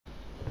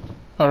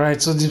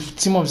Alright, so the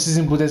team of the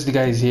season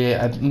Bundesliga is here.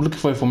 I'm looking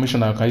for information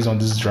that I can use on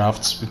this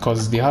draft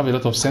because they have a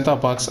lot of centre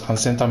backs and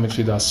centre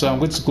midfielders. So I'm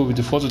going to go with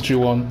the 4-2-3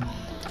 one.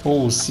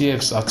 Oh,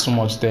 CFs are too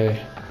much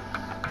there.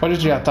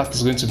 4-3 attack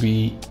is going to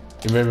be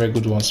a very, very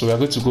good one. So we are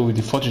going to go with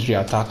the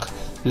 4-3 attack.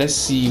 Let's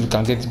see if we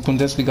can get the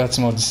Bundesliga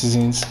team of the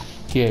seasons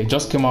here. It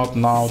just came out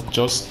now. So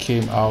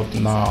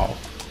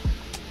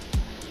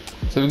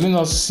we're going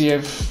to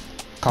CF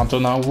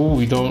Cantona, who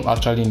we don't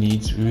actually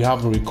need. We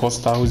have Rui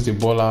Costa, who's the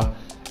baller.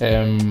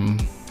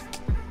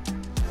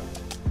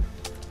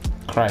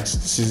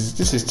 Christ,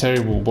 this is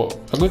terrible. But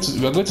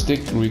we're going to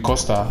take Rui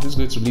Costa, who's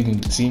going to lead in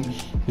the team.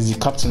 He's the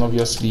captain,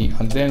 obviously.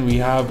 And then we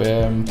have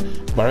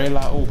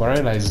Barella. Oh,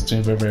 Barella is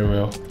doing very, very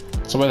well.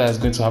 Somebody that is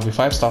going to have a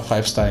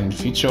 5-star in the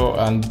future.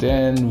 And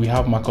then we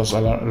have Marcos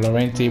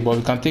Llorente, but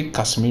we can take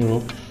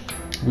Casemiro.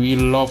 We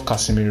love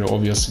Casemiro,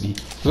 obviously.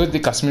 We're going to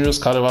take Casemiro's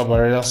card over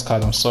Barella's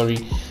card. I'm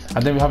sorry.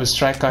 And then we have a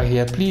striker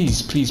here.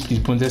 Please,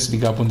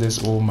 Bundesliga.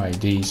 Oh my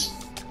days.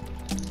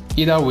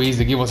 Either ways,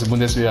 they give us a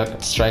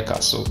Bundesliga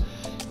striker. So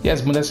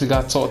yes,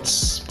 Bundesliga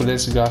Tots,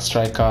 Bundesliga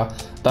striker.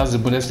 That's the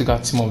Bundesliga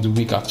team of the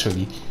week,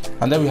 actually.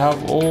 And then we have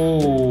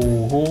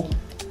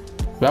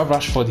we have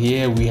Rashford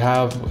here. We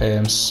have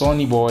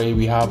Sonny Boy.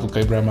 We have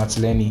Gabriel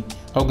Martinelli.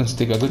 I'm going to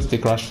take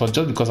Rashford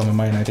just because I'm a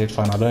Man United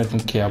fan. I don't even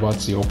care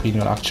about your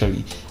opinion,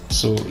 actually.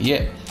 So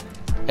yeah.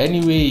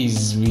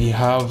 Anyways, we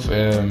have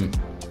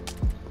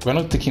we're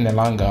not taking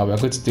Elanga. We're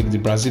going to take the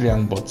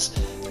Brazilian, but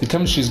the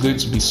chemistry is going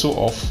to be so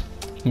off.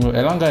 You know,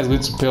 Elanga is going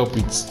to pair up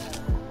with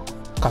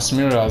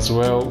Casemiro as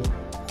well.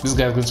 This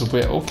guy is going to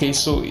pair. Okay,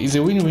 so it's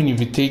a win-win if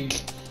you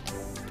take.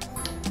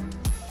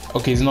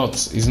 Okay, it's not.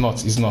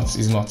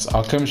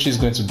 Our chemistry is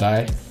going to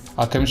die.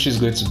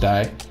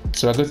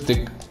 So we're going to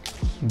take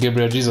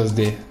Gabriel Jesus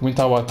there.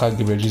 Winter wildcard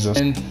Gabriel Jesus.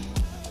 And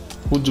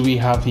who do we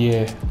have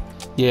here?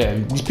 Yeah,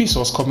 the piece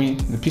was coming.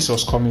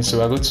 So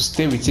we're going to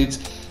stay with it.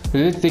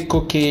 We're going to take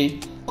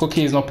Koke. Koke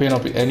is not pairing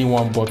up with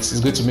anyone, but it's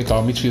going to make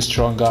our midfield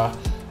stronger.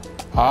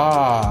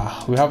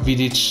 We have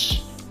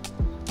Vidic,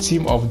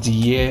 team of the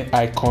year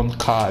icon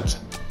card.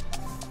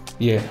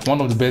 Yeah,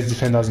 one of the best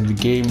defenders in the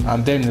game.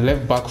 And then the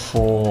left back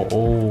for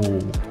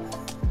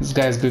this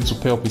guy is going to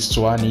pair up with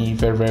Stuani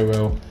very, very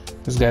well.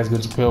 This guy is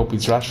going to pair up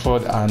with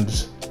Rashford and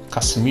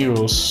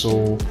Casemiro.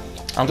 So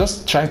I'm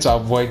just trying to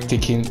avoid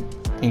taking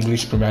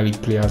English Premier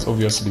League players,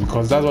 obviously,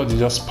 because that's what they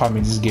just spam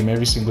in this game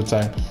every single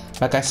time.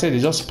 Like I said, they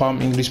just spam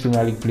English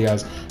Premier League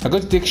players. I'm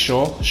going to take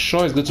Shaw.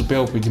 Shaw is going to pair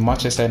up with the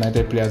Manchester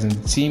United players in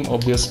the team,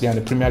 obviously, and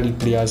the Premier League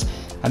players.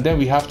 And then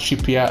we have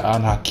Trippier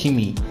and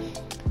Hakimi.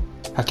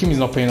 Hakimi is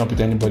not pairing up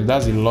with anybody.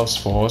 That's a loss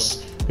for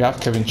us. We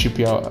have Kevin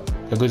Trippier.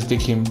 We're going to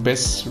take him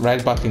best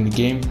right back in the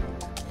game.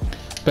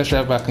 Best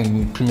right back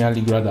in the Premier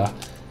League, rather.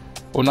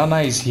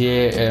 Onana is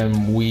here.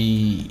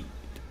 We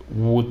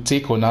would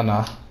take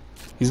Onana.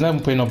 He's not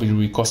even pairing up with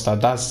Rui Costa.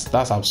 That's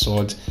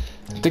absurd.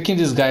 Taking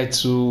this guy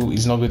too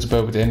is not going to pair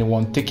up with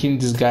anyone. Taking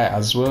this guy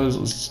as well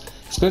is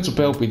going to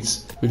pair up with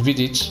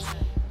Vidic,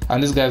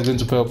 and this guy is going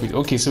to pair up with.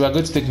 Okay, so we're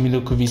going to take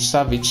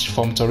Milinkovic-Savic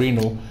from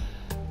Torino.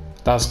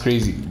 That's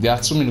crazy. There are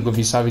two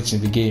Milinkovic-Savic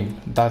in the game.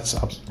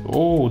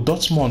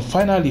 Dortmund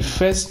finally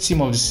first team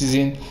of the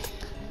season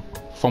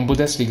from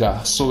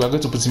Bundesliga. So we're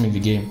going to put him in the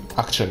game.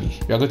 Actually,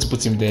 we are going to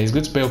put him there. He's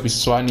going to pair up with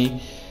Stuani.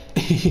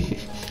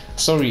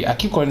 Sorry, I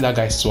keep calling that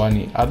guy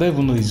Stuani. I don't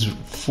even know his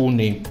full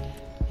name.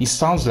 He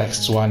sounds like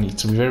Stuani,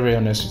 to be very, very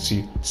honest with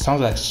you.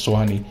 Sounds like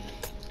Stuani.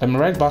 I'm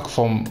right back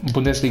from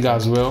Bundesliga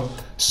as well.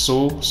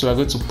 So we're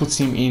going to put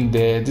him in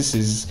there. This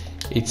is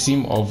a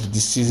team of the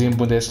season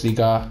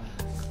Bundesliga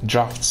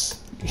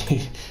drafts.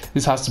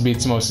 This has to be a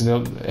team of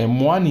season.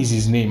 Moan is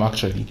his name,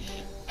 actually.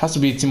 Has to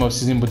be a team of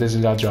season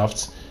Bundesliga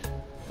drafts.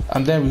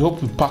 And then we hope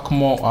we pack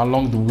more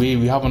along the way.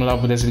 We have another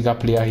Bundesliga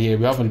player here.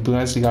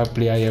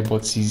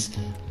 But his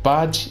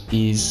badge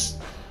is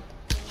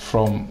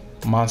from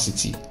Man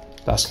City.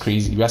 That's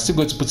crazy. We are still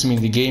going to put him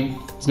in the game.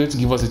 It's going to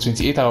give us a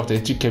 28 out of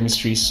 32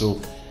 chemistry. So,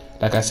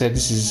 like I said,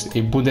 this is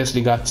a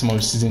Bundesliga team of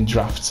the season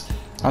draft.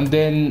 And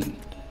then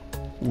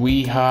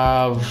we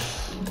have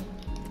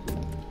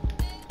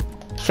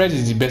Fred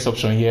is the best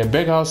option here.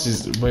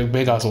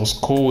 Berghaus was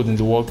cold in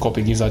the World Cup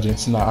against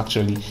Argentina,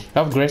 actually. We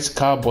have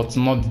Goretzka, but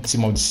not the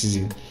team of the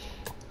season.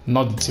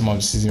 We're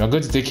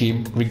going to take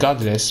him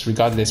regardless.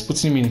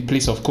 Putting him in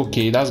place of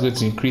Koke. That's going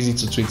to increase it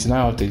to 29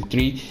 out of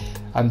 33.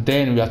 And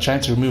then we are trying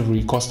to remove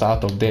Rui Costa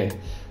out of there.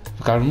 If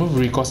we can remove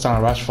Rui Costa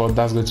and Rashford,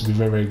 that's going to be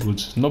very, very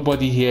good.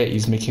 Nobody here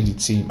is making the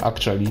team,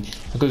 actually.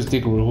 I'm going to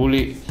take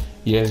Rohule,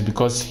 yes,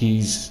 because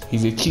he's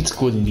a cheat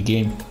code in the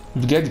game.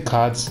 If you get the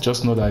cards,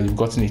 just know that you've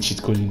gotten a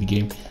cheat code in the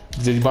game.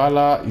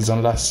 Dybala is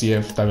another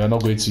CF that we are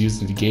not going to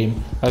use in the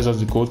game. That's just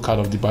the gold card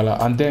of Dybala.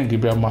 And then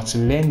Gabriel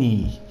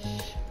Martinelli.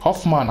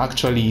 Hoffman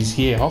actually is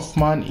here.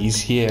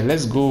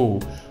 Let's go.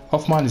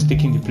 Hoffman is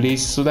taking the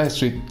place. So that's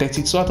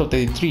 32 out of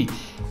 33.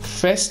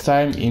 First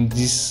time in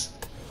this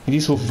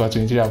whole FIFA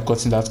 23 I've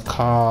gotten that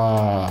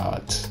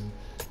card.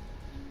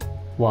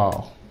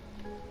 Wow.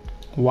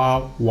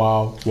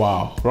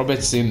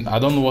 Robertson, I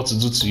don't know what to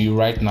do to you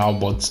right now,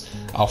 but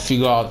I'll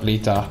figure out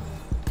later.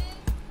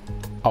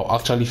 I'll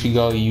actually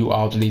figure you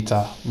out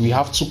later. We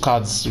have 2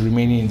 cards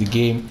remaining in the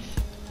game.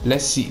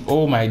 Let's see.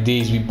 Oh my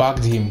days, we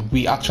bagged him.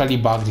 We actually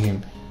bagged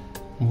him.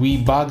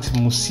 We bagged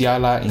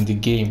Musiala in the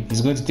game.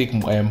 He's going to take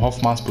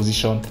Hoffman's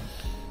position.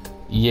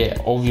 Yeah,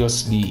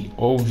 obviously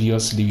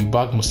we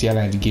bagged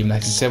Musiala in the game.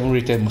 97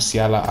 rated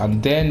Musiala.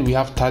 And then we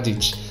have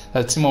Tadic,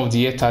 the team of the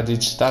year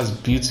Tadic. That's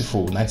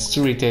beautiful.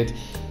 92 rated.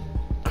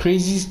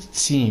 Crazy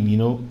team, you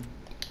know.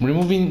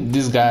 Removing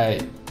this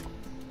guy.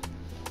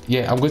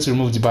 Yeah, I'm going to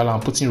remove Dybala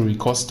and put in Rui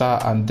Costa,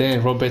 and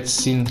then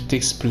Robertson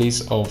takes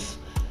place of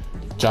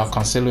João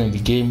Cancelo in the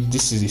game.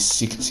 This is a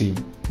sick team.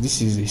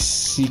 This is a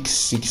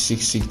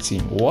sick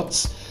team.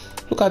 What?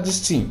 Look at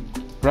this team.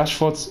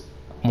 Rashford,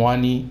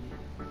 Moani,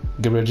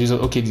 Gabriel Jesus.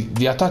 Okay,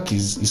 the attack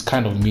is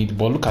kind of mid,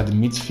 but look at the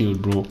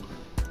midfield, bro.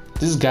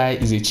 This guy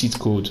is a cheat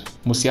code.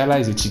 Musiala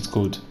is a cheat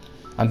code.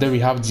 And then we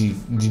have the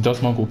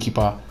Dortmund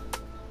goalkeeper.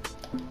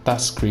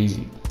 That's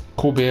crazy.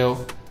 Kobel.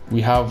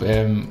 We have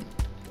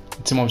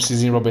team of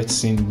season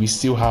Robertson. We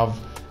still have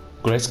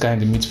Goretzka in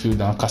the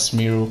midfield and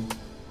Casemiro.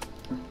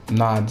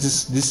 Nah,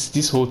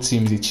 this whole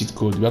team is a cheat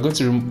code. We are going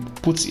to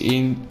put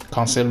in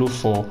Cancelo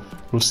for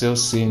Roussel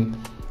Sin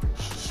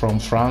from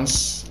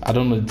France. I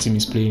don't know the team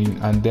is playing.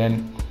 And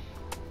then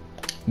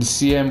the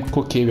CM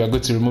Koke, we are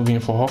going to remove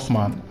him for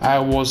Hoffman. I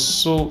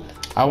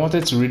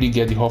wanted to really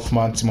get the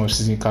Hoffman team of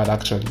season card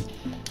actually.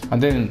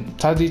 And then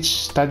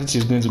Tadic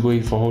is going to go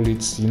in for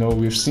Hullet. You know,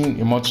 we've seen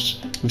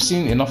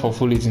enough of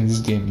Hullet in this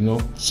game. You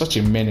know, such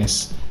a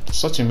menace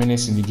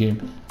in the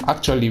game.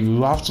 Actually, we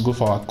will have to go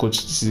for our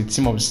coach. This is a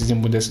team of the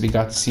season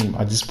Bundesliga team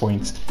at this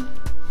point.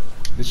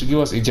 They should give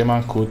us a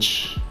German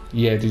coach.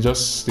 Yeah, they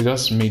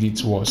just made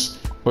it worse.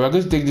 But we're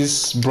going to take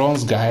this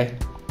bronze guy,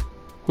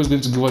 who's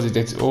going to give us a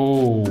 30.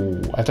 Oh,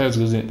 I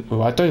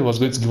thought he was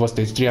going to give us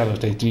 33 out of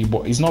 33,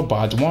 but it's not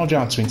bad.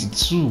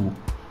 122.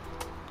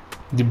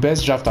 The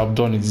best draft I've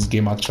done in this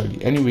game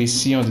actually. Anyway,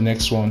 see you on the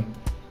next one.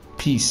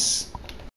 Peace.